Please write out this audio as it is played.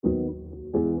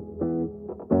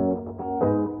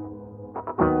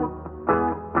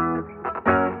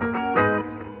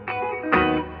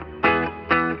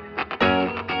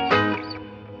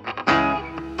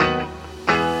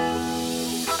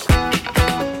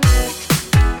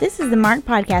This is the Mark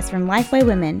Podcast from Lifeway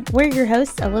Women. We're your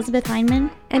hosts, Elizabeth Heineman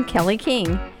and Kelly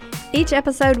King. Each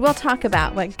episode, we'll talk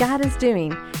about what God is doing,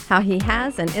 how He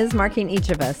has and is marking each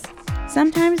of us.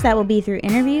 Sometimes that will be through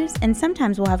interviews, and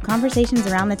sometimes we'll have conversations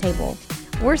around the table.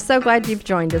 We're so glad you've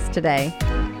joined us today.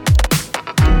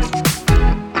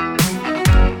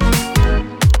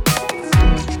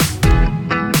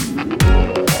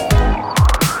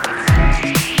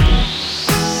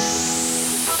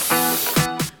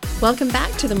 Welcome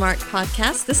back to the Mark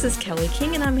Podcast. This is Kelly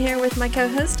King, and I'm here with my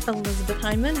co-host, Elizabeth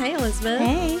Heineman. Hey, Elizabeth.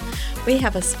 Hey. We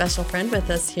have a special friend with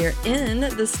us here in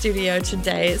the studio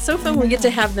today. It's so fun we get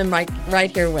to have them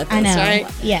right here with us, right?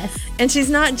 Yes. And she's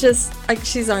not just,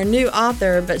 she's our new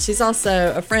author, but she's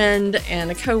also a friend and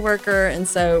a co-worker. And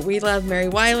so we love Mary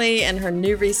Wiley, and her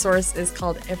new resource is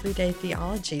called Everyday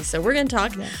Theology. So we're going to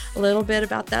talk a little bit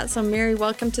about that. So Mary,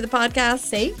 welcome to the podcast.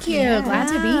 Thank you. Yeah. Glad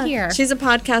to be here. She's a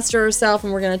podcaster herself,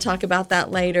 and we're going to talk about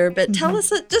that later. But tell us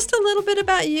just a little bit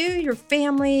about you, your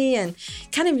family, and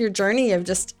kind of your journey of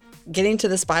just getting to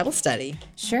this Bible study.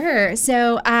 Sure.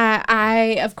 So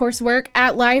I, of course, work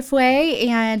at Lifeway,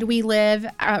 and we live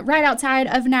right outside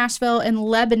of Nashville in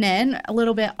Lebanon, a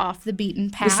little bit off the beaten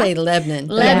path. We say Lebanon.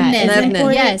 Lebanon. It's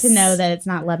important yes. to know that it's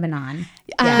not Lebanon.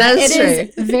 That is true.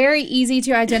 It is very easy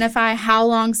to identify how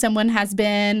long someone has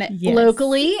been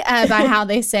locally by how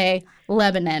they say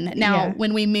Lebanon. Now,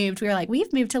 when we moved, we were like,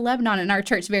 we've moved to Lebanon, and our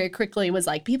church very quickly was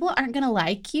like, people aren't going to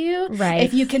like you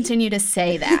if you continue to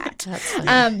say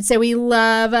that. So we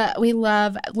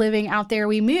love living out there.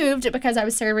 We moved because I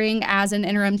was serving as an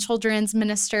interim children's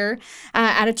minister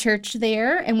at a church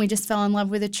there, and we just fell in love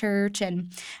with the church,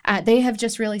 and they have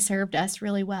just really served us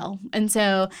really well. And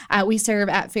so we serve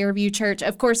at Fairview Church.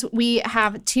 Of course, we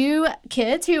have two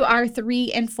kids who are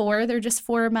 3 and 4. They're just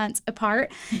 4 months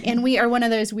apart, and we are one of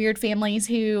those weird families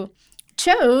who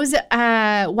chose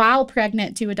while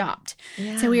pregnant to adopt.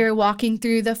 So we were walking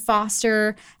through the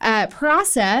foster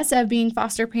process of being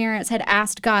foster parents, had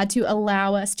asked God to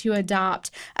allow us to adopt,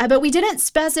 but we didn't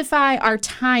specify our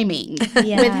timing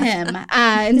with him.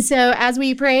 And so as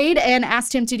we prayed and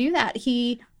asked him to do that,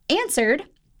 he answered,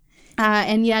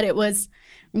 and yet it was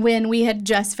when we had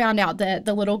just found out that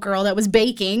the little girl that was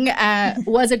baking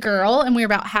was a girl, and we were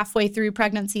about halfway through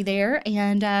pregnancy there,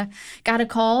 and got a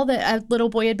call that a little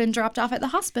boy had been dropped off at the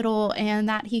hospital and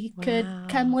that he could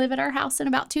come live at our house in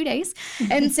about 2 days.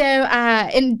 And so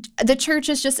and the church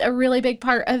is just a really big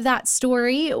part of that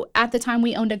story. At the time,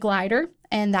 we owned a glider,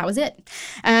 and that was it.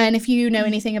 And if you know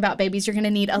anything about babies, you're going to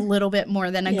need a little bit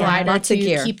more than a glider to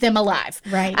keep them alive.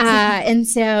 Right. And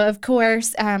so, of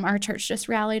course, our church just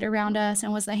rallied around us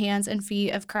and was the hands and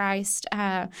feet of Christ.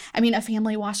 A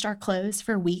family washed our clothes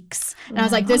for weeks. And I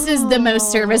was like, this is the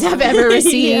most service I've ever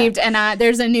received. And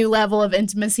there's a new level of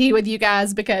intimacy with you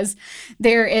guys because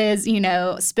there is,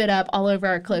 spit up all over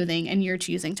our clothing, and you're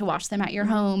choosing to wash them at your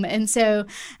home. And so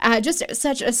just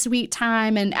such a sweet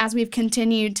time. And as we've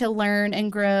continued to learn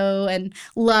and grow and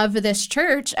love this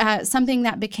church, something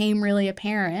that became really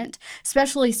apparent,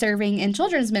 especially serving in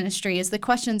children's ministry, is the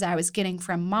questions I was getting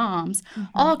from moms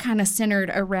all kind of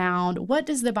centered around, what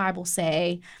does the Bible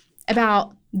say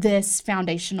about this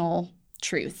foundational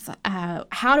truth?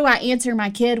 How do I answer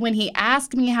my kid when he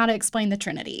asks me how to explain the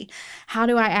Trinity? How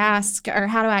do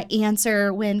I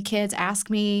answer when kids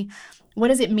ask me, what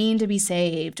does it mean to be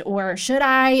saved? Or should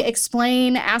I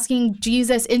explain asking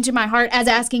Jesus into my heart as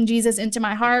asking Jesus into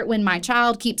my heart when my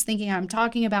child keeps thinking I'm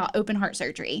talking about open heart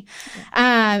surgery?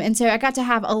 And so I got to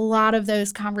have a lot of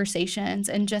those conversations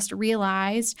and just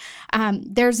realized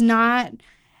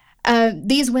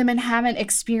these women haven't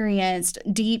experienced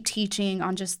deep teaching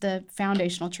on just the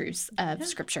foundational truths of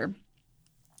Scripture.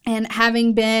 And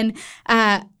having been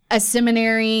a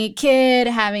seminary kid,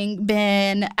 having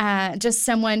been just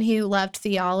someone who loved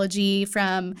theology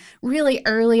from really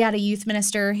early at a youth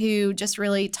minister who just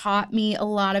really taught me a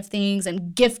lot of things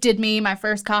and gifted me my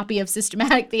first copy of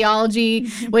Systematic Theology,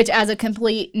 which as a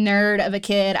complete nerd of a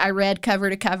kid, I read cover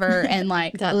to cover and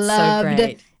loved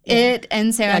it.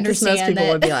 And so I understand most people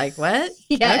that, would be like, what?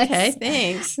 Yes. Okay,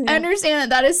 thanks. I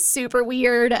understand that is super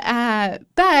weird, but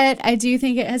I do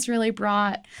think it has really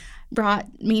brought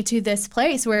me to this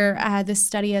place where this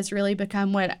study has really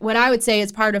become what I would say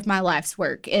is part of my life's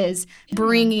work, is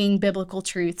bringing biblical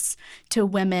truths to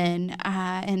women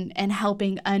and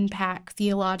helping unpack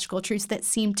theological truths that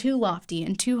seem too lofty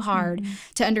and too hard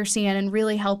to understand, and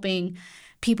really helping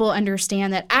people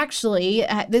understand that actually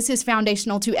this is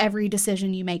foundational to every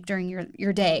decision you make during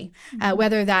your day,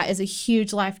 whether that is a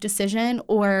huge life decision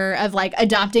or of like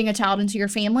adopting a child into your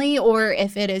family, or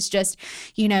if it is just,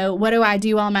 what do I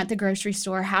do while I'm at the grocery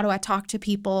store? How do I talk to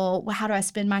people? How do I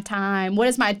spend my time? What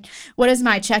does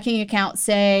my checking account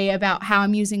say about how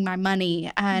I'm using my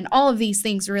money? And all of these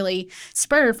things really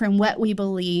spur from what we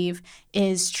believe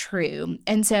is true.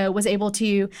 And so was able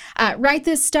to write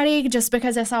this study just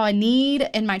because I saw a need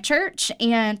in my church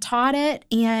and taught it.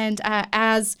 And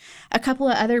as a couple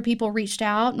of other people reached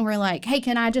out and were like, hey,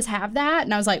 can I just have that?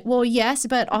 And I was like, well, yes,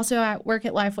 but also I work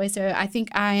at Lifeway, so I think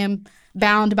I am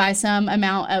bound by some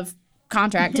amount of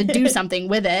contract to do something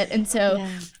with it. And so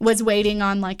was waiting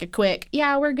on like a quick,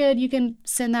 we're good, you can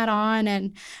send that on,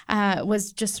 and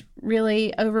was just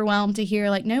really overwhelmed to hear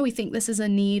like, no, we think this is a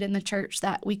need in the church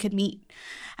that we could meet.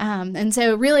 And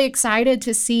so really excited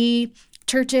to see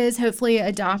churches hopefully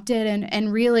adopted,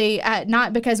 and really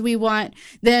not because we want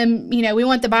them, we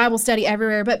want the Bible study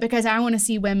everywhere, but because I want to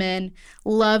see women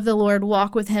love the Lord,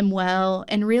 walk with him well,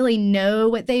 and really know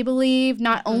what they believe,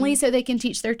 not only so they can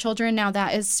teach their children. Now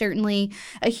that is certainly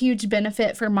a huge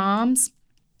benefit for moms,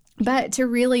 but to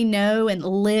really know and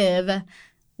live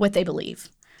what they believe.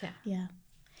 Yeah.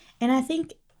 And I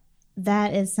think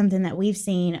that is something that we've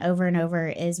seen over and over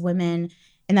is women.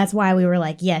 And that's why we were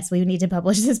like, yes, we need to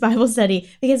publish this Bible study,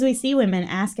 because we see women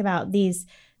ask about these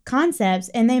concepts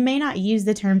and they may not use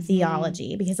the term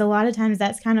theology, because a lot of times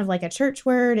that's kind of like a church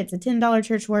word. It's a $10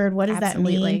 church word. What does that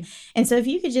mean? And so if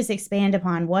you could just expand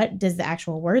upon what does the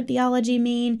actual word theology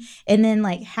mean? And then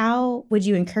like, how would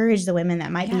you encourage the women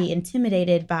that might be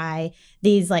intimidated by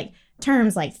these like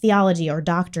terms like theology or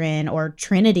doctrine or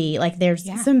Trinity? Like there's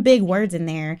some big words in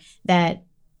there that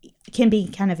can be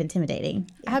kind of intimidating.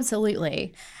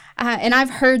 Absolutely. And I've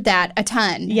heard that a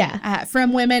ton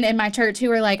from women in my church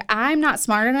who are like, I'm not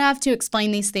smart enough to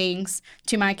explain these things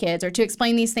to my kids, or to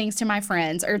explain these things to my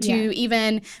friends, or to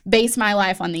even base my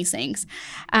life on these things.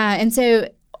 And so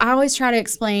I always try to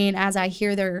explain, as I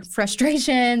hear their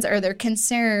frustrations or their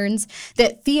concerns,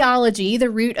 that theology, the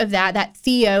root of that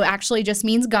theo actually just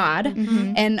means God,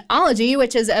 and ology,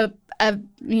 which is a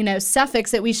suffix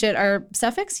that we should, or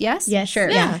suffix, yes, sure,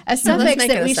 a suffix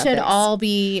that we should all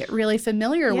be really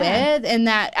familiar with, and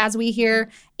that as we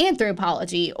hear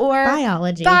anthropology or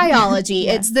biology,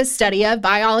 it's the study of,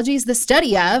 biology is the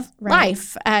study of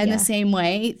life, in the same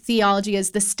way theology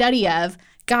is the study of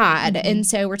God. And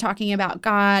so we're talking about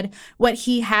God, what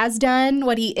he has done,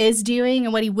 what he is doing,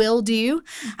 and what he will do,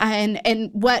 and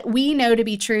what we know to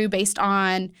be true based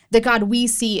on the God we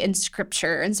see in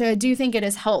Scripture. And so I do think it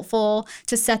is helpful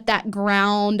to set that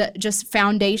ground, just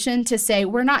foundation, to say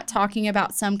we're not talking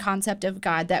about some concept of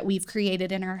God that we've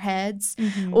created in our heads,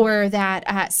 or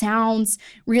that sounds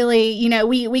really,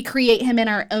 we create him in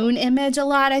our own image a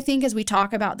lot, I think, as we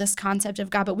talk about this concept of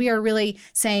God. But we are really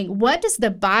saying, what does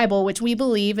the Bible, which we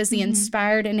believe is the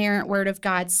inspired, inerrant word of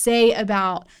God, say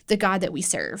about the God that we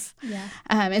serve?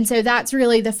 And so that's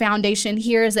really the foundation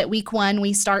here, is that week one,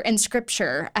 we start in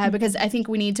Scripture, because I think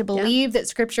we need to believe that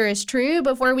Scripture is true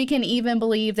before we can even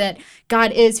believe that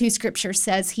God is who Scripture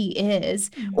says he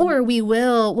is, or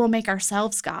we'll make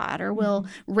ourselves God, or we'll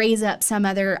raise up some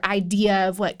other idea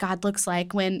of what God looks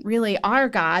like, when really our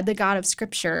God, the God of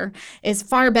Scripture, is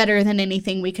far better than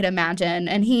anything we could imagine.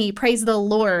 And he, praise the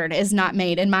Lord, is not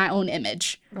made in my own image,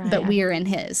 but we are in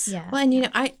his. Well,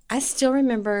 and I still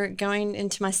remember going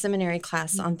into my seminary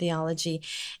class on theology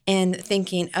and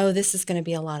thinking, oh, this is going to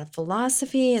be a lot of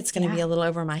philosophy. It's going to be a little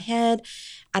over my head.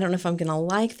 I don't know if I'm going to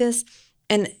like this.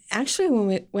 And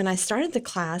actually, when I started the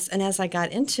class and as I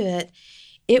got into it,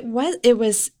 it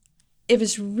was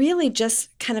really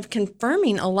just kind of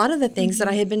confirming a lot of the things that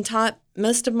I had been taught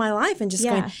most of my life, and just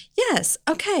going, yes,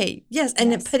 okay, yes,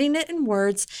 and then putting it in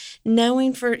words,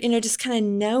 knowing just kind of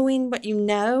knowing what you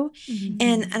know.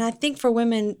 And I think for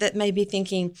women that may be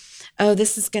thinking, oh,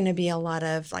 this is going to be a lot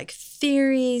of like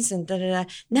theories and da-da-da.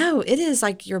 No, it is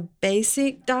like your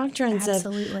basic doctrines of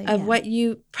what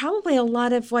you, probably a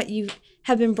lot of what you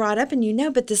have been brought up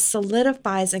and but this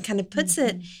solidifies and kind of puts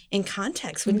it in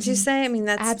context. Wouldn't you say? I mean,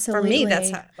 that's for me, that's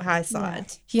how I saw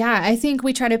it. Yeah, I think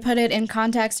we try to put it in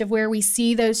context of where we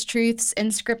see those truths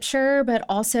in Scripture, but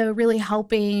also really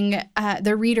helping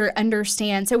the reader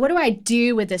understand. So what do I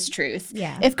do with this truth?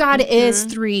 If God is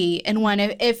three in one,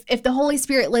 if the Holy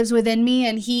Spirit lives within me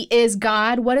and he is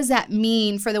God, what does that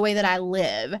mean for the way that I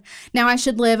live? Now, I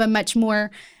should live a much more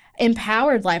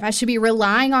empowered life. I should be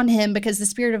relying on him because the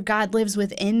Spirit of God lives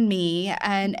within me,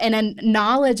 and a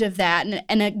knowledge of that, and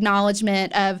an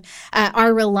acknowledgement of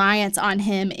our reliance on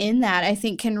him in that, I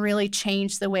think can really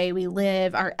change the way we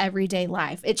live our everyday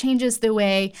life. It changes the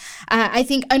way, I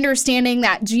think, understanding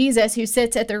that Jesus, who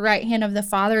sits at the right hand of the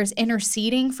Father, is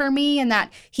interceding for me, and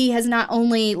that he has not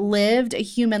only lived a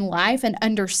human life and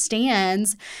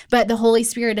understands, but the Holy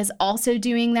Spirit is also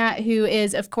doing that, who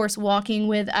is, of course, walking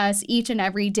with us each and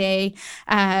every day.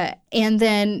 And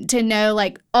then to know,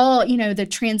 like, all, the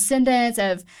transcendence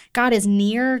of God is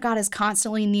near, God is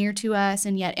constantly near to us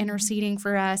and yet interceding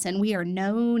for us, and we are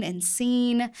known and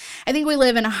seen. I think we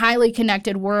live in a highly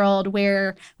connected world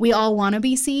where we all want to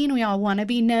be seen, we all want to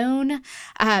be known,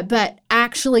 but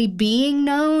actually being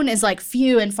known is like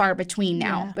few and far between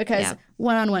now, because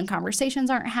one-on-one conversations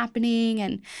aren't happening,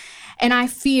 and I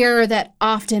fear that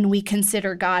often we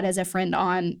consider God as a friend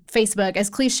on Facebook,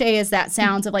 as cliche as that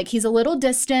sounds, of like, he's a little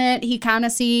distant, he kind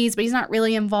of sees, but he's not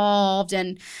really involved.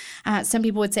 And some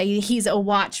people would say he's a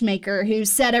watchmaker who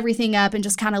set everything up and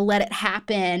just kind of let it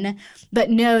happen. But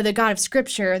no, the God of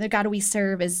Scripture, the God we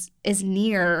serve, is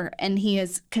near, and he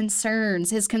is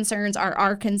concerns. His concerns are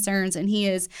our concerns, and he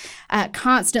is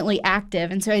constantly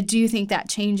active. And so I do think that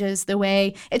changes the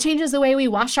way we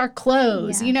wash our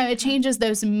clothes. It changes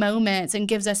those moments and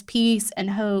gives us peace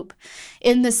and hope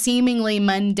in the seemingly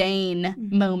mundane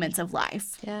moments of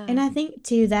life. Yeah. And I think,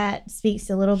 too, that speaks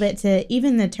a little bit to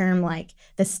even the term, like,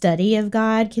 the study of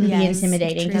God can be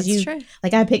intimidating, because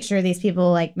like, I picture these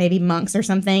people like maybe monks or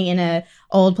something in a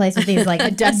old place with these like a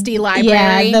dusty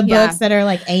library. The books that are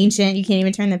like ancient. You can't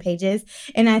even turn the pages.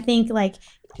 And I think like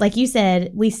you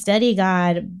said, we study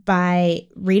God by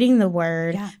reading the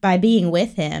Word, by being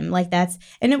with him. Like that's,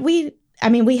 and we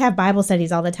have Bible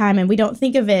studies all the time, and we don't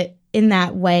think of it in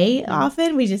that way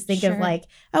often. We just think of like,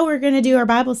 oh, we're going to do our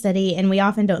Bible study, and we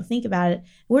often don't think about it.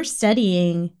 We're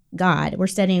studying God. We're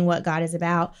studying what God is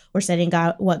about. We're studying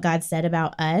what God said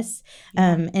about us.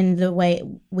 And the way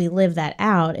we live that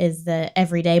out is the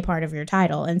everyday part of your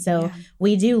title. And so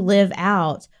we do live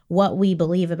out what we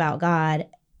believe about God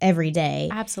every day.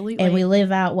 Absolutely. And we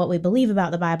live out what we believe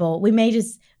about the Bible. We may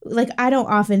just, like, I don't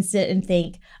often sit and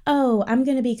think, oh, I'm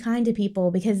going to be kind to people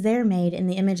because they're made in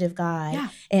the image of God. Yeah.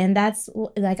 And that's,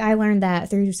 like, I learned that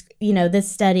through,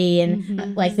 this study,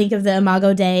 and like, think of the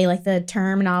Imago Dei, like the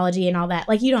terminology and all that.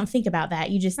 Like, you don't think about that.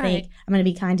 You just think, I'm going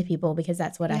to be kind to people because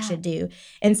that's what I should do.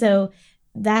 And so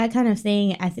that kind of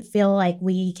thing, I feel like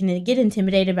we can get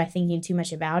intimidated by thinking too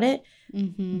much about it.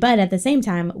 But at the same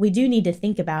time, we do need to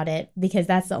think about it, because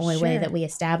that's the only way that we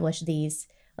establish these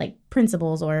like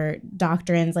principles or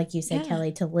doctrines, like you said,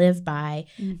 Kelly, to live by.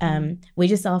 We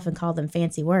just often call them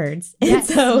fancy words. And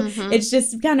so it's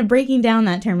just kind of breaking down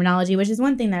that terminology, which is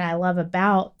one thing that I love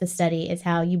about the study, is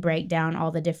how you break down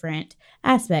all the different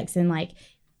aspects. And like,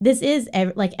 this is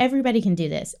like, everybody can do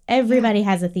this. Everybody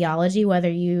has a theology, whether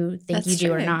you think you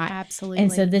do or not. Absolutely.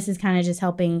 And so this is kind of just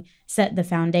helping set the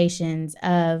foundations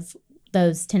of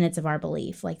those tenets of our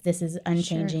belief. Like, this is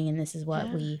unchanging, and this is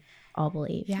what we all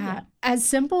believe. Yeah. As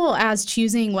simple as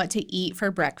choosing what to eat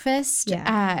for breakfast,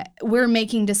 we're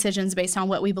making decisions based on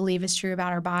what we believe is true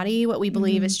about our body, what we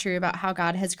believe is true about how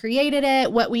God has created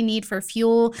it, what we need for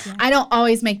fuel. I don't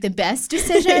always make the best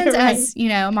decisions, as,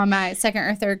 I'm on my second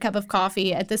or third cup of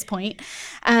coffee at this point.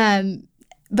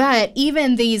 But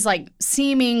even these like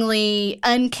seemingly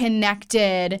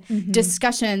unconnected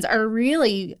discussions are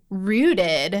really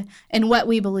rooted in what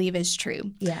we believe is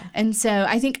true. Yeah. And so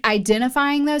I think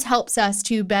identifying those helps us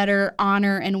to better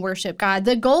honor and worship God.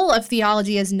 The goal of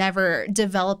theology is never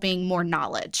developing more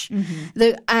knowledge.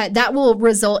 That will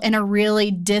result in a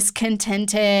really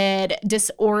discontented,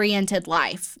 disoriented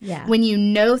life. Yeah. When you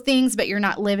know things, but you're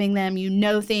not living them, you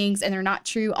know things and they're not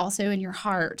true also in your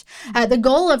heart. The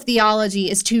goal of theology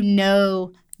is to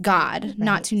know God,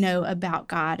 not to know about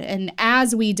God. And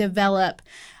as we develop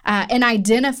and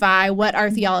identify what our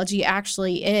theology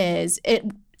actually is,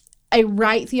 a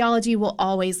right theology will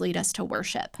always lead us to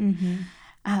worship.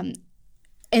 And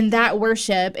that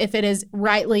worship, if it is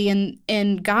rightly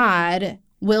in God,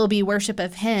 will be worship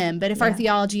of him. But if our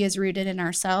theology is rooted in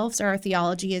ourselves, or our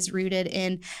theology is rooted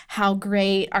in how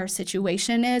great our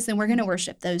situation is, then we're going to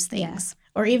worship those things.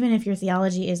 Or even if your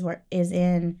theology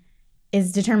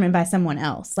is determined by someone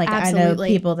else. Like, absolutely. I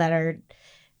know people that are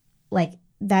like,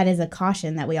 that is a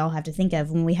caution that we all have to think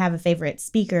of when we have a favorite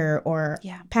speaker or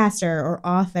pastor or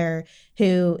author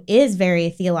who is very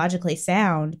theologically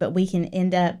sound, but we can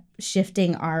end up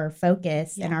shifting our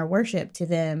focus and our worship to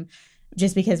them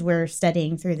just because we're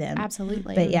studying through them.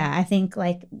 Absolutely. But I think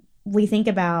like we think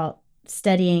about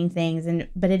studying things,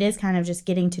 but it is kind of just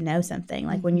getting to know something.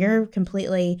 Like when you're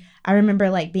completely, I remember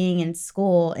like being in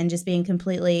school and just being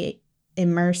completely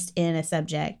immersed in a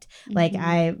subject. Like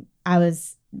I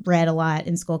was read a lot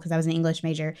in school because I was an English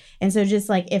major. And so just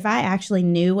like if I actually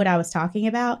knew what I was talking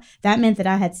about, that meant that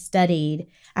I had studied.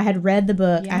 I had read the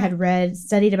book. I had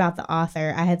studied about the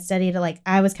author. I had studied, like,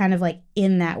 I was kind of like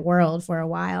in that world for a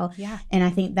while. Yeah. And I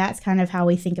think that's kind of how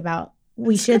we think about,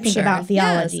 we should think about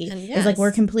theology. It's like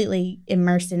we're completely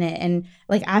immersed in it. And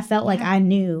like I felt like I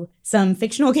knew some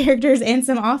fictional characters and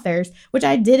some authors, which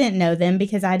I didn't know them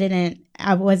because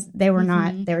they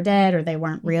were dead or they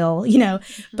weren't real, you know.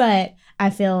 But I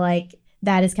feel like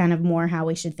that is kind of more how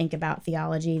we should think about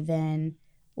theology than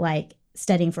like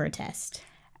studying for a test,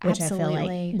 which Absolutely. I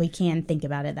feel like we can think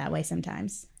about it that way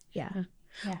sometimes. Yeah.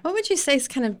 What would you say is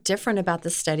kind of different about the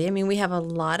study? I mean, we have a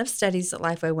lot of studies at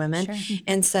Lifeway Women. Sure.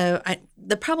 And so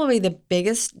probably the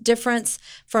biggest difference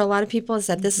for a lot of people is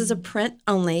that this is a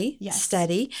print-only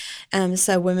study.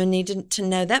 So women need to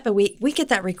know that. But we get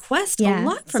that request a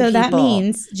lot from people. So that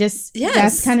means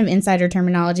that's kind of insider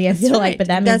terminology, I feel like. But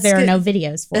that means there are no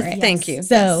videos for it. Thank you.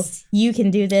 So you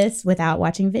can do this without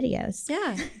watching videos.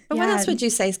 Yeah. But what else would you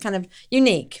say is kind of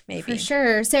unique, maybe? For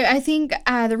sure. So I think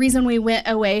the reason we went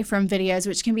away from videos,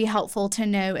 which can be helpful to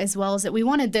know as well, is that we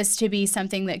wanted this to be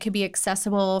something that could be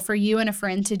accessible for you and a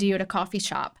friend to do at a coffee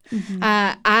shop.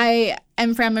 I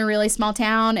am from a really small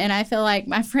town, and I feel like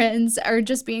my friends are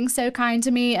just being so kind to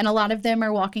me, and a lot of them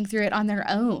are walking through it on their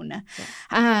own,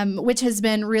 which has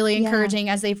been really encouraging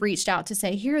as they've reached out to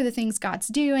say, here are the things God's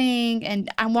doing,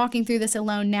 and I'm walking through this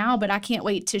alone now, but I can't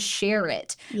wait to share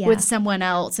it with someone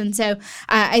else. And so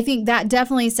I think that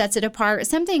definitely sets it apart.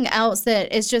 Something else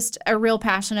that is just a real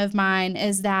passion of mine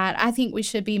is that I think we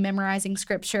should be memorizing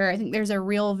Scripture. I think there's a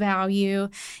real value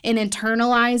in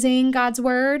internalizing God's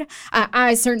Word.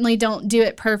 I certainly don't do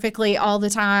it perfectly all the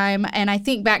time. And I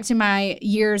think back to my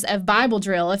years of Bible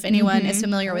drill, if anyone is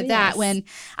familiar with that, when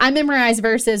I memorized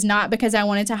verses not because I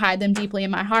wanted to hide them deeply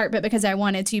in my heart, but because I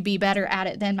wanted to be better at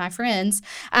it than my friends.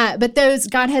 But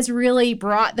God has really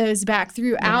brought those back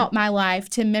throughout my life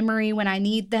to memory when I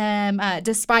need them,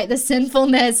 despite the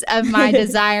sinfulness of my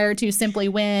desire to simply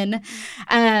win.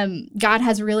 God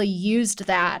has really used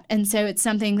that. And so it's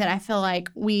something that I feel like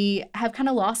we have kind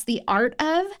of lost the art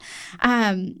of.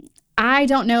 I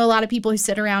don't know a lot of people who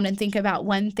sit around and think about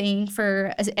one thing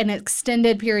for an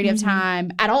extended period of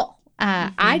time at all.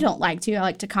 I don't like to. I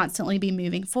like to constantly be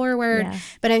moving forward.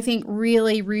 But I think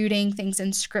really rooting things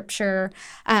in Scripture,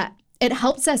 it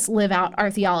helps us live out our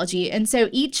theology. And so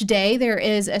each day there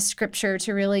is a scripture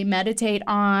to really meditate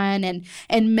on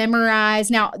and memorize.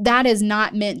 Now, that is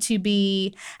not meant to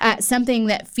be something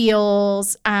that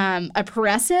feels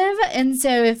oppressive. And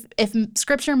so if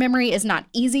scripture memory is not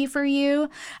easy for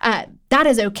you, that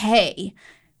is okay.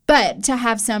 But to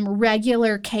have some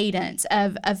regular cadence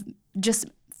of just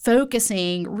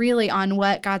focusing really on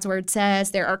what God's Word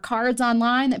says. There are cards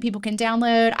online that people can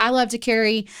download. I love to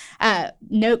carry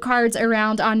note cards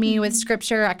around on me with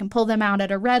Scripture. I can pull them out at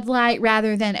a red light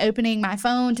rather than opening my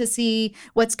phone to see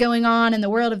what's going on in the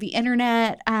world of the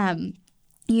internet.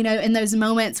 You know, in those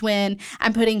moments when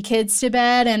I'm putting kids to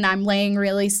bed and I'm laying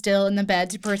really still in the bed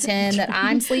to pretend that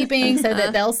I'm sleeping so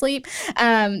that they'll sleep,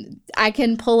 I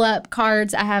can pull up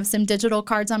cards. I have some digital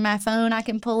cards on my phone I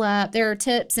can pull up. There are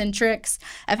tips and tricks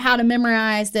of how to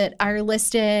memorize that are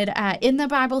listed in the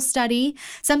Bible study.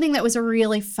 Something that was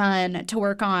really fun to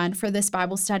work on for this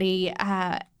Bible study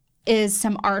is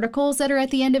some articles that are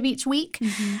at the end of each week.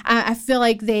 I feel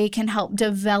like they can help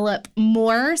develop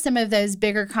more some of those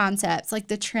bigger concepts like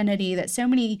the Trinity that so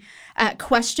many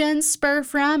questions spur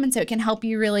from. And so it can help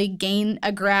you really gain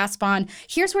a grasp on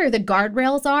here's where the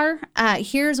guardrails are.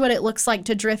 Here's what it looks like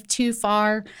to drift too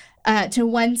far to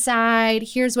one side.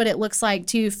 Here's what it looks like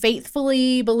to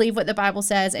faithfully believe what the Bible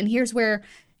says. And here's where,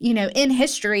 you know, in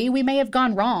history, we may have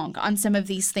gone wrong on some of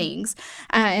these things.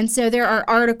 And so there are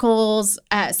articles,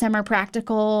 some are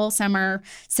practical, some are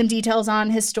some details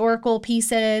on historical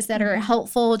pieces that are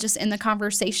helpful just in the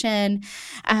conversation.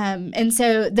 And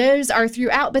so those are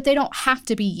throughout, but they don't have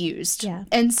to be used.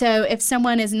 And so if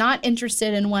someone is not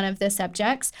interested in one of the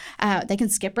subjects, they can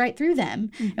skip right through them.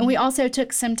 And we also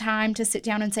took some time to sit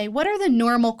down and say, what are the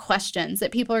normal questions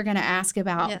that people are going to ask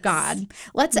about God?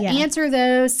 Let's answer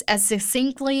those as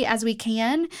succinctly as we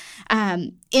can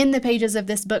in the pages of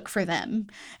this book for them.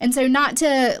 And so not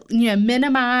to,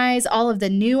 minimize all of the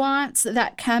nuance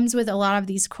that comes with a lot of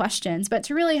these questions, but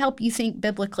to really help you think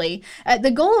biblically.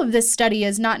 The goal of this study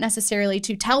is not necessarily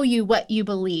to tell you what you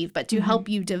believe, but to help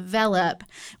you develop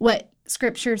what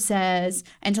Scripture says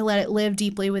and to let it live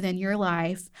deeply within your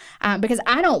life. Because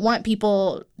I don't want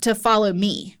people to follow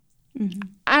me. Mm-hmm.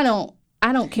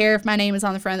 I don't care if my name is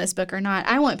on the front of this book or not.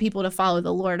 I want people to follow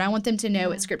the Lord. I want them to know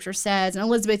what Scripture says. And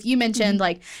Elizabeth, you mentioned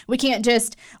like we can't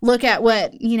just look at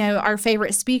what, our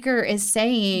favorite speaker is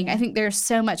saying. I think there's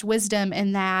so much wisdom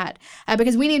in that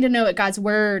because we need to know what God's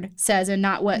word says and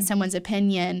not what someone's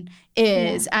opinion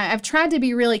is. I've tried to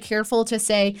be really careful to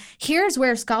say, here's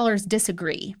where scholars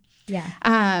disagree. Yeah.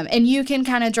 And you can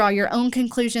kind of draw your own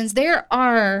conclusions.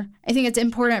 I think it's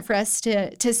important for us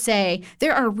to say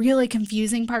there are really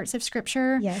confusing parts of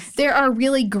Scripture. Yes. There are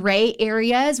really gray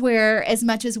areas where, as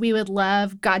much as we would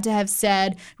love God to have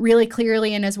said really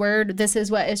clearly in His Word, this is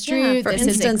what is true. Yeah, for this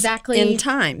instance, is exactly end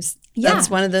times. That's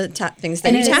one of the things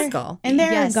that you tackle. And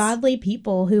there are godly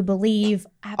people who believe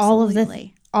all of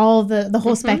the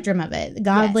whole spectrum of it.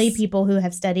 Godly people who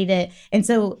have studied it. And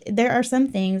so there are some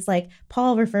things like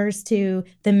Paul refers to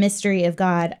the mystery of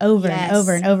God over and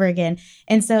over and over again.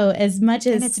 And so as much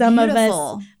as some of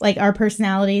us, like our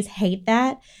personalities hate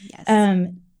that,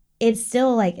 it's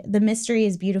still like the mystery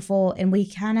is beautiful and we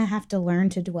kind of have to learn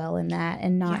to dwell in that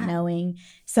and not knowing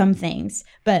some things.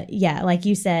 But like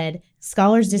you said,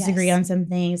 scholars disagree on some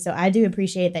things. So I do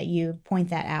appreciate that you point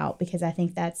that out because I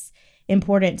think that's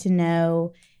important to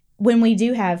know when we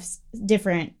do have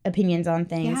different opinions on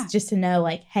things, just to know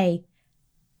like, hey,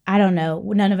 I don't know.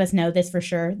 None of us know this for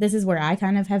sure. This is where I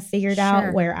kind of have figured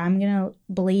out where I'm going to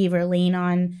believe or lean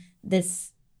on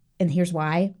this. And here's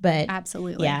why, but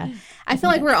absolutely. Yeah. I feel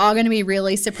like we're all going to be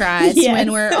really surprised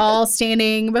when we're all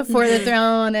standing before the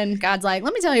throne and God's like,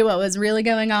 let me tell you what was really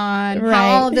going on, how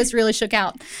all of this really shook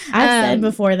out. I've said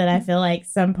before that I feel like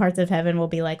some parts of heaven will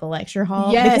be like a lecture hall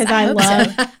because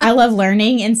I love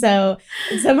learning. And so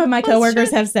some of my coworkers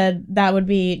have said that would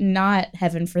be not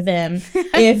heaven for them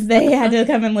if they had to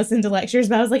come and listen to lectures.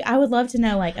 But I was like, I would love to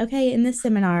know like, okay, in this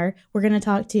seminar, we're going to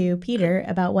talk to Peter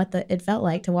about what it felt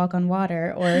like to walk on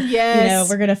water or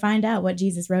we're going to find out what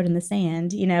Jesus wrote in the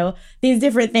sand, these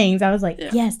different things. I was like,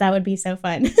 yes, that would be so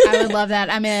fun. I would love that.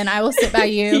 I'm in. I will sit by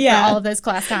you for all of those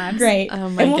class times. Great. Oh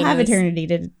my and we'll have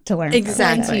eternity to learn.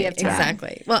 Exactly.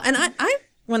 Exactly. Well, and I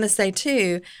want to say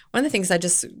too, one of the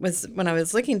things when I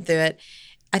was looking through it,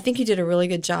 I think you did a really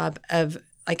good job of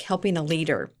like helping a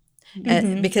leader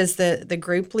because the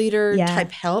group leader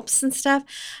type helps and stuff.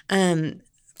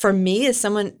 For me, as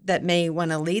someone that may want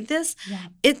to lead this,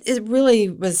 it really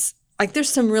was like there's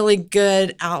some really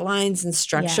good outlines and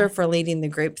structure for leading the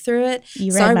group through it.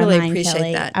 So I really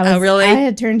appreciate that. I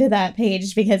had turned to that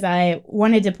page because I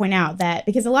wanted to point out that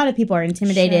because a lot of people are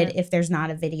intimidated if there's not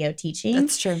a video teaching.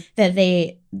 That's true. That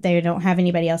they don't have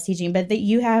anybody else teaching, but that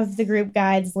you have the group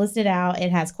guides listed out. It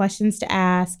has questions to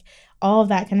ask. All of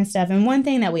that kind of stuff. And one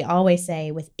thing that we always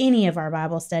say with any of our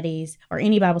Bible studies or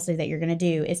any Bible study that you're going to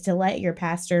do is to let your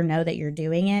pastor know that you're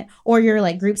doing it or your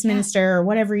like groups minister or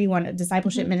whatever you want, a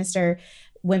discipleship minister,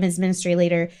 women's ministry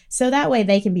leader. So that way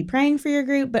they can be praying for your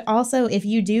group. But also if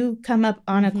you do come up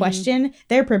on a question,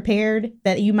 they're prepared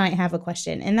that you might have a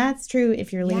question. And that's true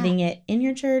if you're leading it in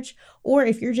your church or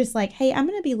if you're just like, hey, I'm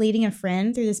going to be leading a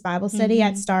friend through this Bible study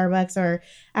at Starbucks or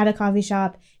at a coffee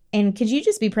shop. And could you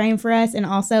just be praying for us? And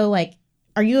also, like,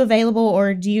 are you available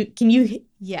or can you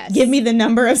give me the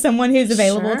number of someone who's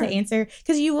available to answer?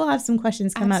 Because you will have some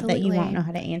questions come up that you won't know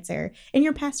how to answer. And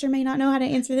your pastor may not know how to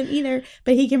answer them either,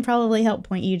 but he can probably help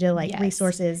point you to like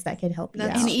resources that could help you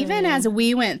out. And even as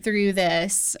we went through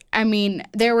this, I mean,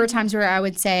 there were times where I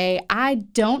would say, I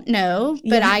don't know,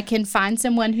 but I can find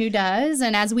someone who does.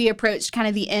 And as we approached kind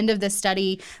of the end of the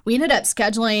study, we ended up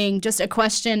scheduling just a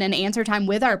question and answer time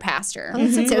with our pastor. Oh,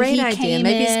 that's a great idea.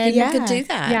 Maybe you could do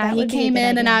that. Yeah, he came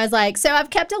in and I was like, so I've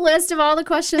kept a list of all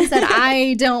the questions that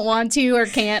I don't want to or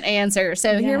can't answer.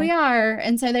 So here we are.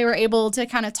 And so they were able to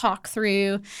kind of talk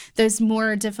through those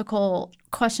more difficult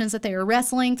questions that they were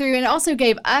wrestling through. And it also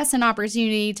gave us an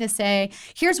opportunity to say,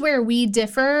 here's where we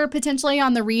differ potentially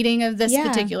on the reading of this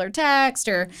particular text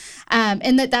or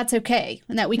and that's okay.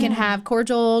 And that we can have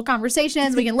cordial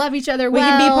conversations. We can love each other well.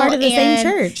 We can be part of the same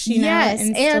church.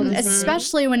 And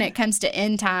especially when it comes to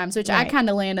end times, which I kind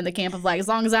of land in the camp of like, as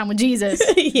long as I'm with Jesus,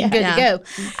 I'm good to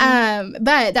go.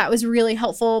 But that was really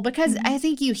helpful because I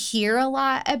think you hear a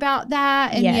lot about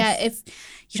that. And yet if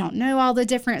you don't know all the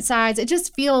different sides, it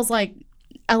just feels like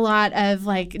a lot of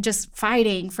like just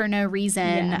fighting for no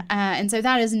reason. And so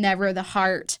that is never the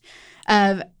heart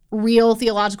of real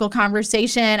theological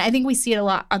conversation. I think we see it a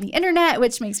lot on the internet,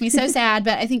 which makes me so sad.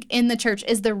 But I think in the church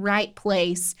is the right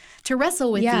place to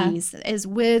wrestle with these, is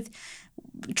with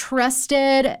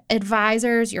trusted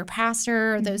advisors, your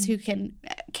pastor, those who can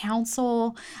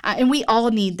counsel. And we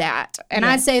all need that. And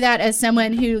I say that as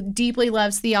someone who deeply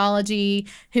loves theology,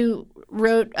 who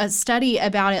wrote a study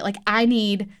about it. Like, I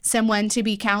need someone to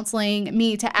be counseling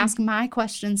me, to ask my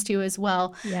questions to as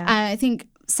well. Yeah. I think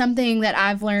something that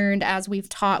I've learned as we've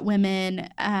taught women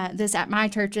this at my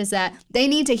church is that they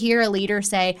need to hear a leader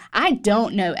say, I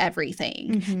don't know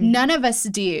everything. None of us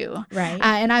do. Right.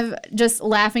 And I've just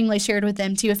laughingly shared with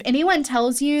them too, if anyone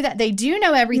tells you that they do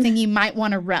know everything, you might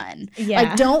want to run. Yeah.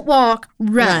 Like, don't walk,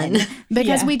 run.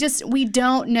 Because we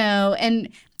don't know. And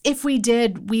if we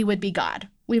did, we would be God.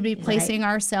 We'd be placing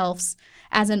ourselves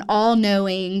as an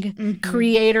all-knowing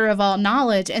creator of all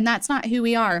knowledge. And that's not who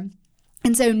we are.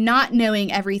 And so not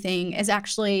knowing everything is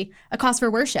actually a cause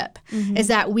for worship, is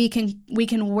that we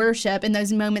can worship in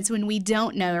those moments when we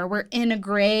don't know, or we're in a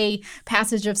gray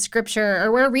passage of scripture,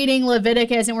 or we're reading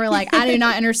Leviticus and we're like, I do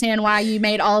not understand why you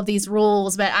made all of these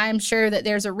rules, but I'm sure that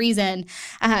there's a reason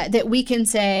that we can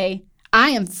say, I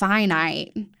am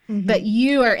finite, but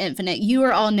you are infinite. You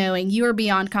are all-knowing. You are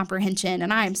beyond comprehension.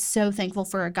 And I am so thankful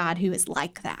for a God who is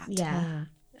like that. Yeah.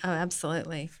 Oh,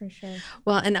 absolutely. For sure.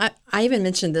 Well, and I even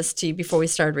mentioned this to you before we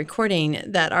started recording,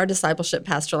 that our discipleship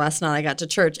pastor last night, I got to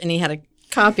church and he had a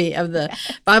copy of the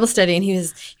Bible study, and he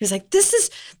was like, this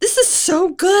is so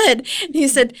good. And he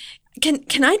said,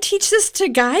 Can I teach this to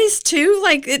guys too?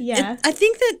 Like, I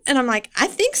think that, and I'm like, I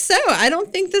think so. I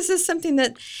don't think this is something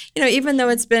that, even though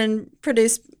it's been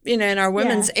produced, in our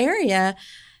women's area,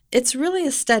 it's really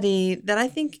a study that I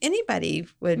think anybody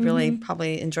would really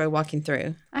probably enjoy walking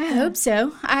through. I hope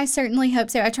so. I certainly hope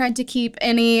so. I tried to keep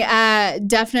any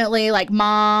definitely like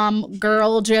mom,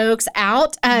 girl jokes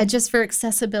out just for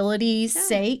accessibility's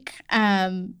sake.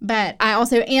 But I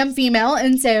also am female,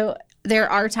 and so there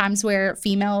are times where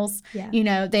females,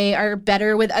 they are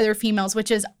better with other females, which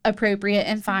is appropriate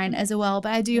and fine as well.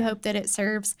 But I do hope that it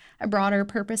serves a broader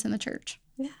purpose in the church.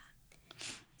 Yeah.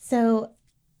 So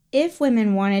if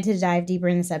women wanted to dive deeper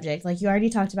in the subject, like you already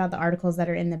talked about the articles that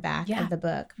are in the back of the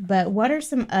book, but what are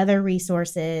some other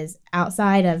resources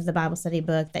outside of the Bible study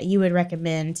book that you would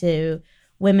recommend to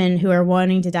women who are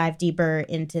wanting to dive deeper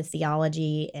into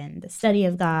theology and the study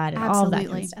of God and all of that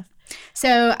kind of stuff?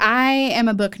 So I am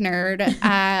a book nerd.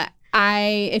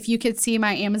 If you could see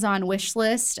my Amazon wish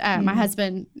list, my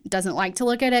husband doesn't like to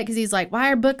look at it because he's like,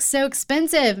 why are books so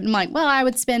expensive? And I'm like, well, I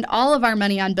would spend all of our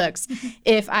money on books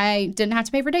if I didn't have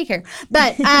to pay for daycare.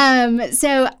 But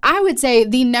so I would say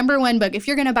the number one book, if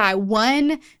you're going to buy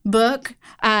one book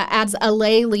as a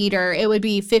lay leader, it would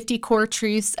be 50 Core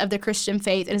Truths of the Christian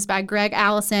Faith. It is by Greg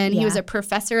Allison. He was a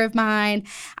professor of mine.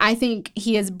 I think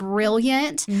he is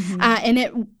brilliant. And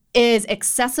it is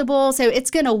accessible. So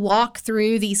it's going to walk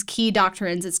through these key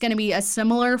doctrines. It's going to be a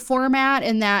similar format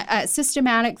in that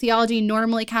systematic theology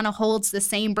normally kind of holds the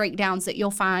same breakdowns that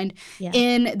you'll find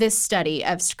in this study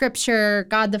of Scripture,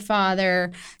 God the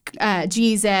Father,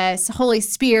 Jesus, Holy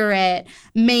Spirit,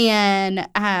 man,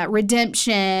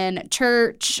 redemption,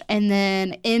 church, and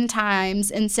then end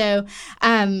times. And so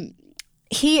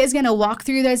he is going to walk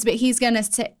through those, but he's going to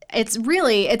say, it's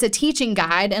a teaching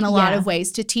guide in a lot of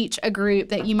ways to teach a group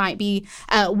that you might be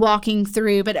walking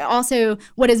through. But also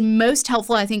what is most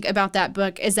helpful, I think, about that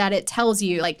book is that it tells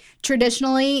you, like,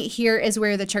 traditionally, here is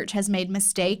where the church has made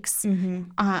mistakes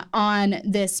on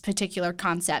this particular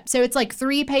concept. So it's like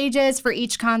 3 pages for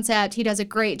each concept. He does a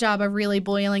great job of really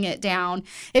boiling it down.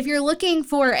 If you're looking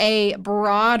for a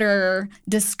broader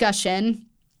discussion,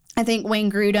 I think Wayne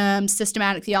Grudem's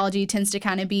systematic theology tends to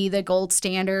kind of be the gold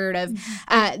standard of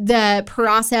the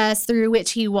process through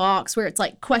which he walks, where it's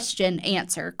like question,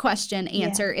 answer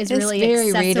is really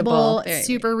accessible. It's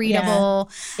super readable.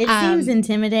 It seems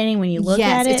intimidating when you look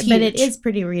at it, but it is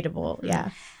pretty readable.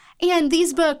 Yeah. And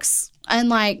these books,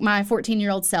 unlike my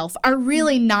 14-year-old self, are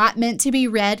really not meant to be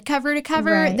read cover to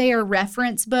cover. Right. They are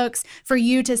reference books for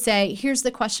you to say, here's the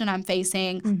question I'm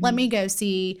facing. Let me go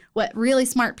see what really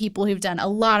smart people who've done a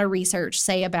lot of research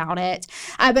say about it.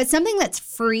 But something that's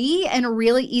free and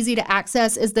really easy to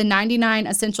access is the 99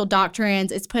 Essential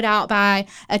Doctrines. It's put out by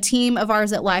a team of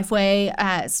ours at Lifeway.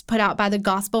 It's put out by the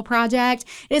Gospel Project.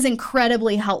 It is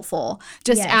incredibly helpful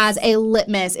just as a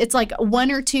litmus. It's like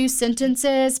 1 or 2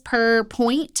 sentences per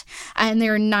point. And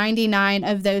there are 99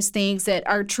 of those things that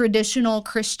are traditional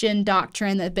Christian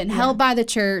doctrine that have been held by the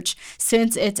church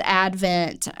since its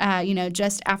advent,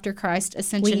 just after Christ's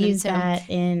ascension. We use that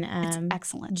in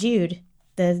excellent. Jude,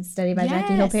 the study by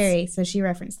Jackie Hill Perry. So she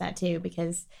referenced that too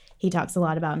because he talks a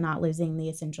lot about not losing the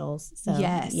essentials. So,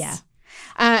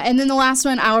 And then the last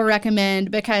one I will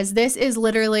recommend, because this is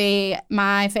literally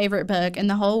my favorite book in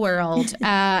the whole world.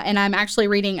 And I'm actually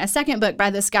reading a second book by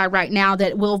this guy right now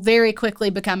that will very quickly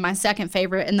become my second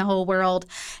favorite in the whole world.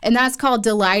 And that's called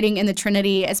Delighting in the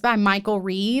Trinity. It's by Michael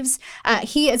Reeves.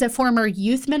 He is a former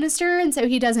youth minister, and so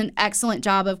he does an excellent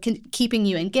job of keeping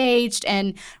you engaged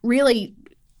and really,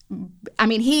 I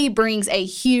mean, he brings a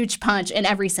huge punch in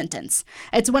every sentence.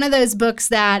 It's one of those books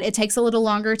that it takes a little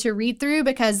longer to read through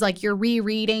because, like, you're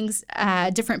rereading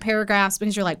different paragraphs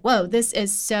because you're like, whoa, this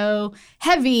is so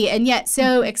heavy and yet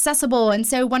so accessible and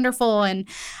so wonderful. And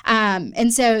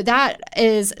so that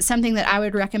is something that I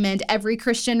would recommend every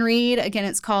Christian read. Again,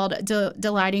 it's called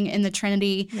Delighting in the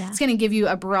Trinity. Yeah. It's going to give you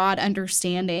a broad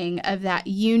understanding of that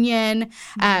union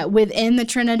within the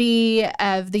Trinity,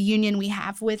 of the union we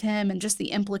have with him, and just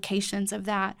the implications of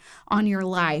that on your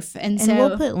life. And so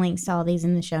we'll put links to all these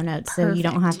in the show notes. Perfect. So you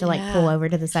don't have to pull over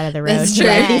to the side of the road to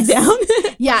write these down.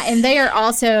 Yeah, and they are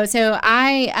also, so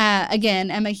I, again,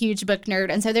 am a huge book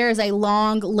nerd. And so there is a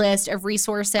long list of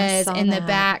resources in the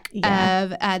back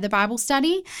of the Bible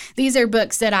study. These are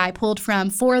books that I pulled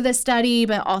from for the study,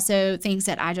 but also things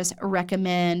that I just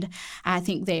recommend. I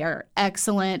think they are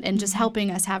excellent in just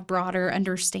helping us have broader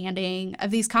understanding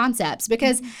of these concepts.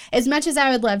 Because as much as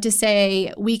I would love to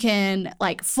say we can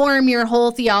form your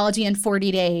whole theology in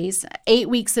 40 days, 8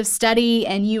 weeks of study,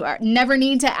 and you never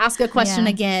need to ask a question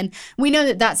again, we know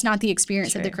that that's not the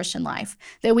experience of the Christian life,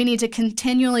 that we need to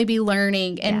continually be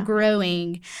learning and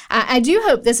growing. I do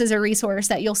hope this is a resource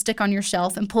that you'll stick on your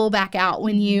shelf and pull back out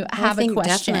when you have a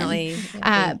question. Definitely.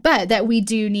 But that we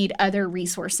do need other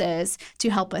resources to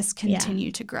help us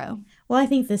continue to grow. Well, I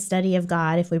think the study of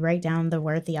God, if we break down the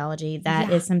word theology,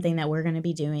 that is something that we're going to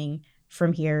be doing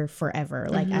from here forever.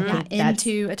 I think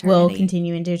that will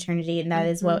continue into eternity. And that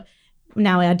is what,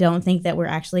 now I don't think that we're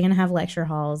actually going to have lecture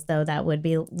halls, though that would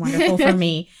be wonderful for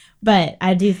me. But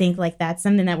I do think that's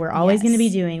something that we're always going to be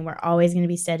doing. We're always going to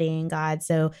be studying God.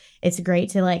 So it's great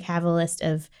to have a list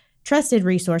of trusted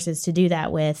resources to do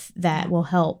that with that will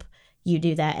help you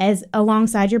do that as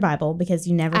alongside your Bible, because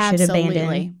you never should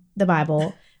abandon the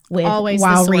Bible.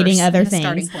 While reading other things.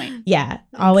 Starting point. Yeah.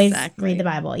 Always read the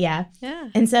Bible. Yeah. Yeah.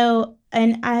 And so,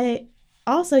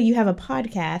 you have a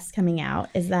podcast coming out.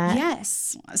 Is that?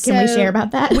 Yes. Can we share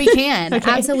about that? We can. Okay.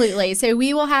 Absolutely. So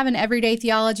we will have an Everyday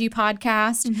Theology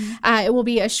podcast. It will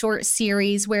be a short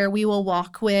series where we will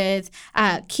walk with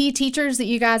key teachers that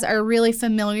you guys are really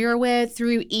familiar with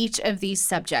through each of these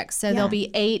subjects. So there'll be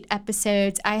 8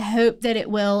 episodes. I hope that it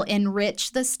will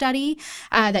enrich the study,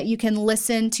 that you can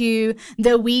listen to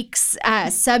the week's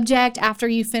subject after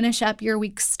you finish up your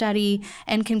week's study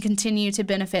and can continue to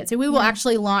benefit. So we will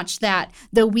actually launch that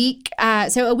a week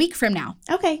from now.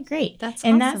 Okay, great. That's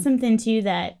awesome. And that's something too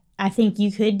that I think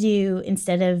you could do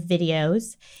instead of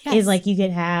videos. Is you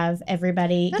could have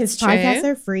everybody, because podcasts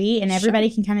are free and everybody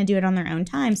can kind of do it on their own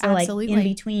time. So in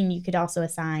between, you could also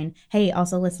assign, hey,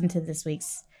 also listen to this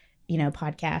week's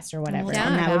podcast or whatever.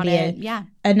 And that would be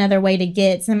another way to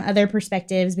get some other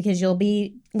perspectives, because you'll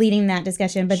be leading that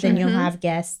discussion, but then you'll have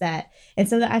guests and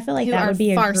so I feel that would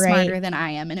be far smarter than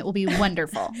I am, and it will be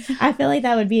wonderful. I feel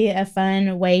that would be a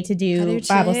fun way to do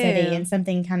Bible study, and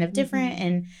something kind of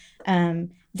different,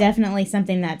 and definitely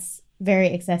something that's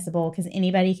very accessible, because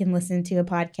anybody can listen to a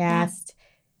podcast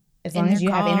as long as you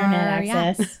have internet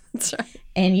access. That's right.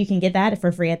 And you can get that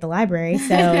for free at the library.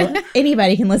 So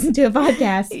anybody can listen to a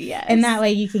podcast. Yes. And that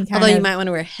way you can Although you might want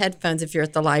to wear headphones if you're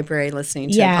at the library listening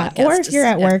to a podcast. Or if you're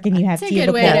at work and you have cubicles. It's a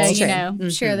good way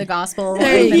to, share the gospel.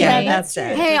 That's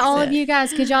right. Hey, all of you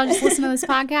guys, could y'all just listen to this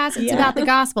podcast? It's about the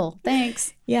gospel.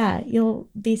 Thanks. Yeah, you'll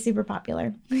be super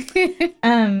popular.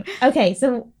 Okay,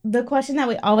 so the question that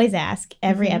we always ask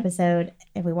every episode,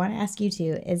 if we want to ask you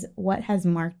too, is what has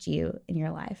marked you in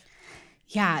your life?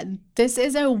 Yeah, this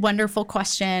is a wonderful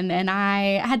question, and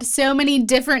I had so many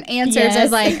different answers. I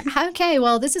was like, okay,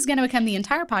 well, this is going to become the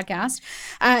entire podcast.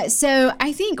 So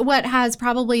I think what has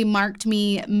probably marked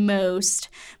me most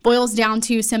boils down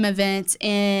to some events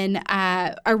in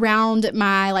around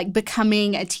my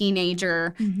becoming a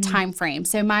teenager time frame.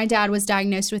 So my dad was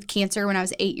diagnosed with cancer when I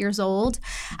was 8 years old,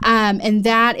 and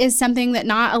that is something that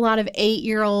not a lot of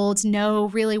 8-year-olds know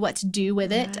really what to do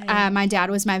with it. Right. My dad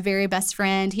was my very best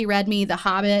friend. He read me The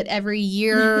Hobbit every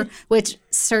year, which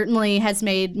certainly has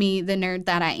made me the nerd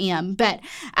that I am. But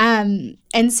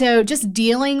and so just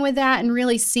dealing with that and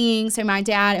really seeing, so my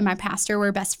dad and my pastor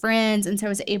were best friends, and so I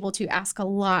was able to ask a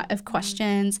lot of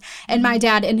questions. And my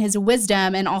dad, in his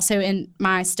wisdom and also in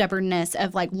my stubbornness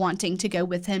of wanting to go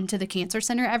with him to the cancer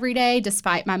center every day,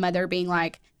 despite my mother being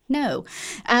like, No.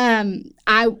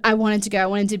 I wanted to go. I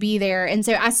wanted to be there. And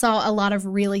so I saw a lot of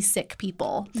really sick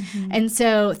people. And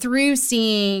so through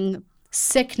seeing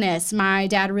sickness, my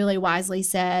dad really wisely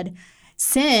said,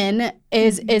 sin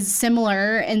is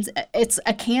similar, and it's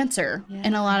a cancer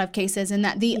in a lot of cases, and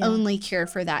that the only cure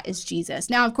for that is Jesus.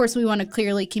 Now, of course, we want to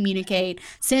clearly communicate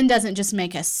sin doesn't just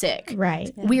make us sick.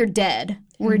 Right. Yeah. We're dead.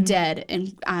 We're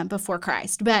dead before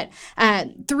Christ. But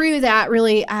through that,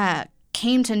 really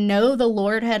came to know the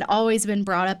Lord, had always been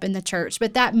brought up in the church.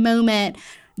 But that moment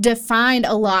defined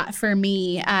a lot for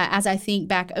me as I think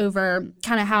back over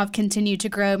kind of how I've continued to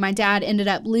grow. My dad ended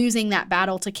up losing that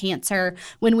battle to cancer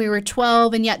when we were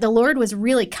 12, and yet the Lord was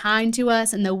really kind to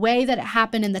us in the way that it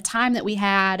happened in the time that we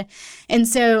had. And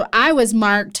so I was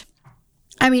marked.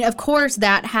 I mean, of course,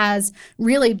 that has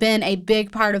really been a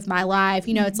big part of my life.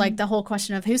 You know, it's like the whole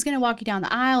question of who's going to walk you down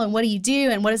the aisle and what do you do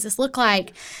and what does this look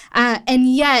like?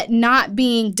 And yet not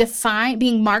being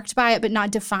marked by it, but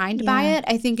not defined by it,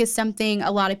 I think is something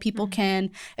a lot of people can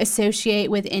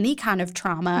associate with any kind of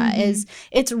trauma. Is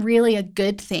it's really a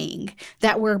good thing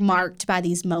that we're marked by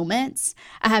these moments,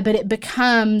 but it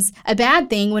becomes a bad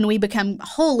thing when we become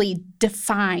wholly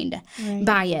defined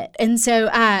by it. And so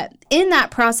in that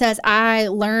process, I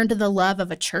learned the love of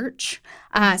a church.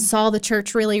 Saw the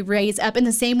church really raise up in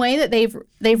the same way that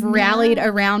they've rallied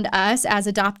around us as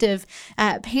adoptive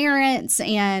parents,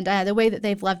 and the way that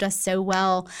they've loved us so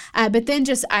well. But then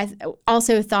I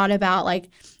also thought about like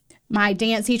my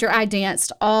dance teacher. I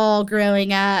danced all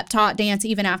growing up, taught dance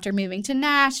even after moving to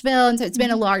Nashville. And so it's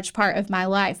been a large part of my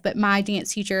life. But my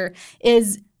dance teacher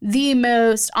is the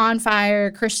most on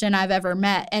fire Christian I've ever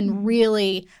met. And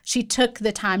really, she took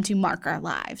the time to mark our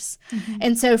lives.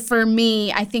 And so for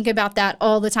me, I think about that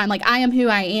all the time. Like, I am who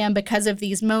I am because of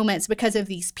these moments, because of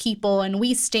these people. And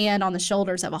we stand on the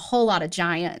shoulders of a whole lot of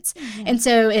giants. And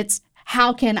so it's,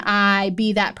 how can I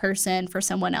be that person for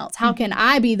someone else? How can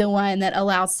I be the one that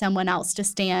allows someone else to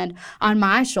stand on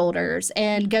my shoulders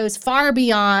and goes far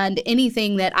beyond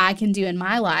anything that I can do in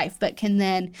my life, but can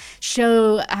then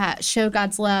show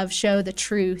God's love, show the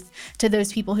truth to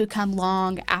those people who come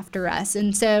long after us.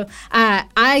 And so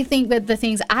I think that the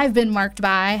things I've been marked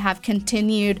by have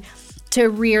continued to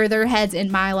rear their heads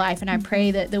in my life, and I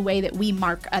pray that the way that we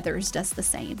mark others does the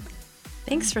same.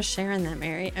 Thanks for sharing that,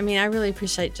 Mary. I mean, I really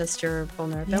appreciate just your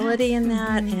vulnerability in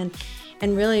that, and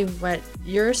really what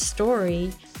your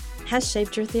story has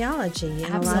shaped your theology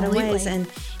in a lot of ways.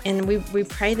 And we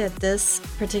pray that this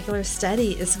particular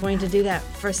study is going to do that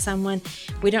for someone.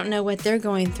 We don't know what they're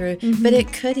going through, but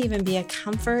it could even be a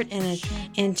comfort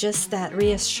and just that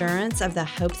reassurance of the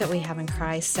hope that we have in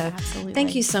Christ. So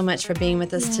thank you so much for being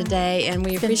with us today. And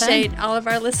we appreciate all of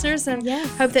our listeners, and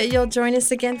hope that you'll join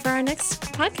us again for our next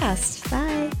podcast.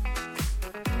 Bye.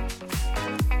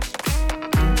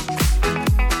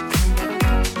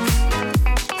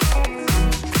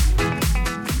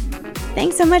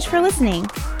 Thanks so much for listening.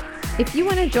 If you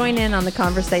want to join in on the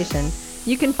conversation,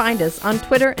 you can find us on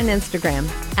Twitter and Instagram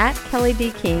at Kelly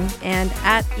D. King and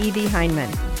at E.D. Heineman.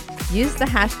 Use the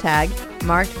hashtag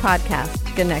 #MarkedPodcast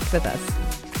to connect with us.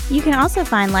 You can also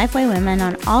find Lifeway Women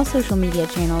on all social media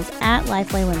channels at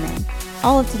Lifeway Women.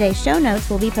 All of today's show notes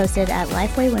will be posted at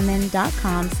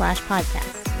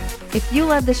lifewaywomen.com/podcast. If you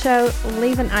love the show,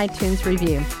 leave an iTunes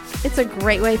review. It's a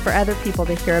great way for other people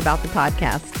to hear about the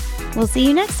podcast. We'll see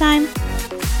you next time.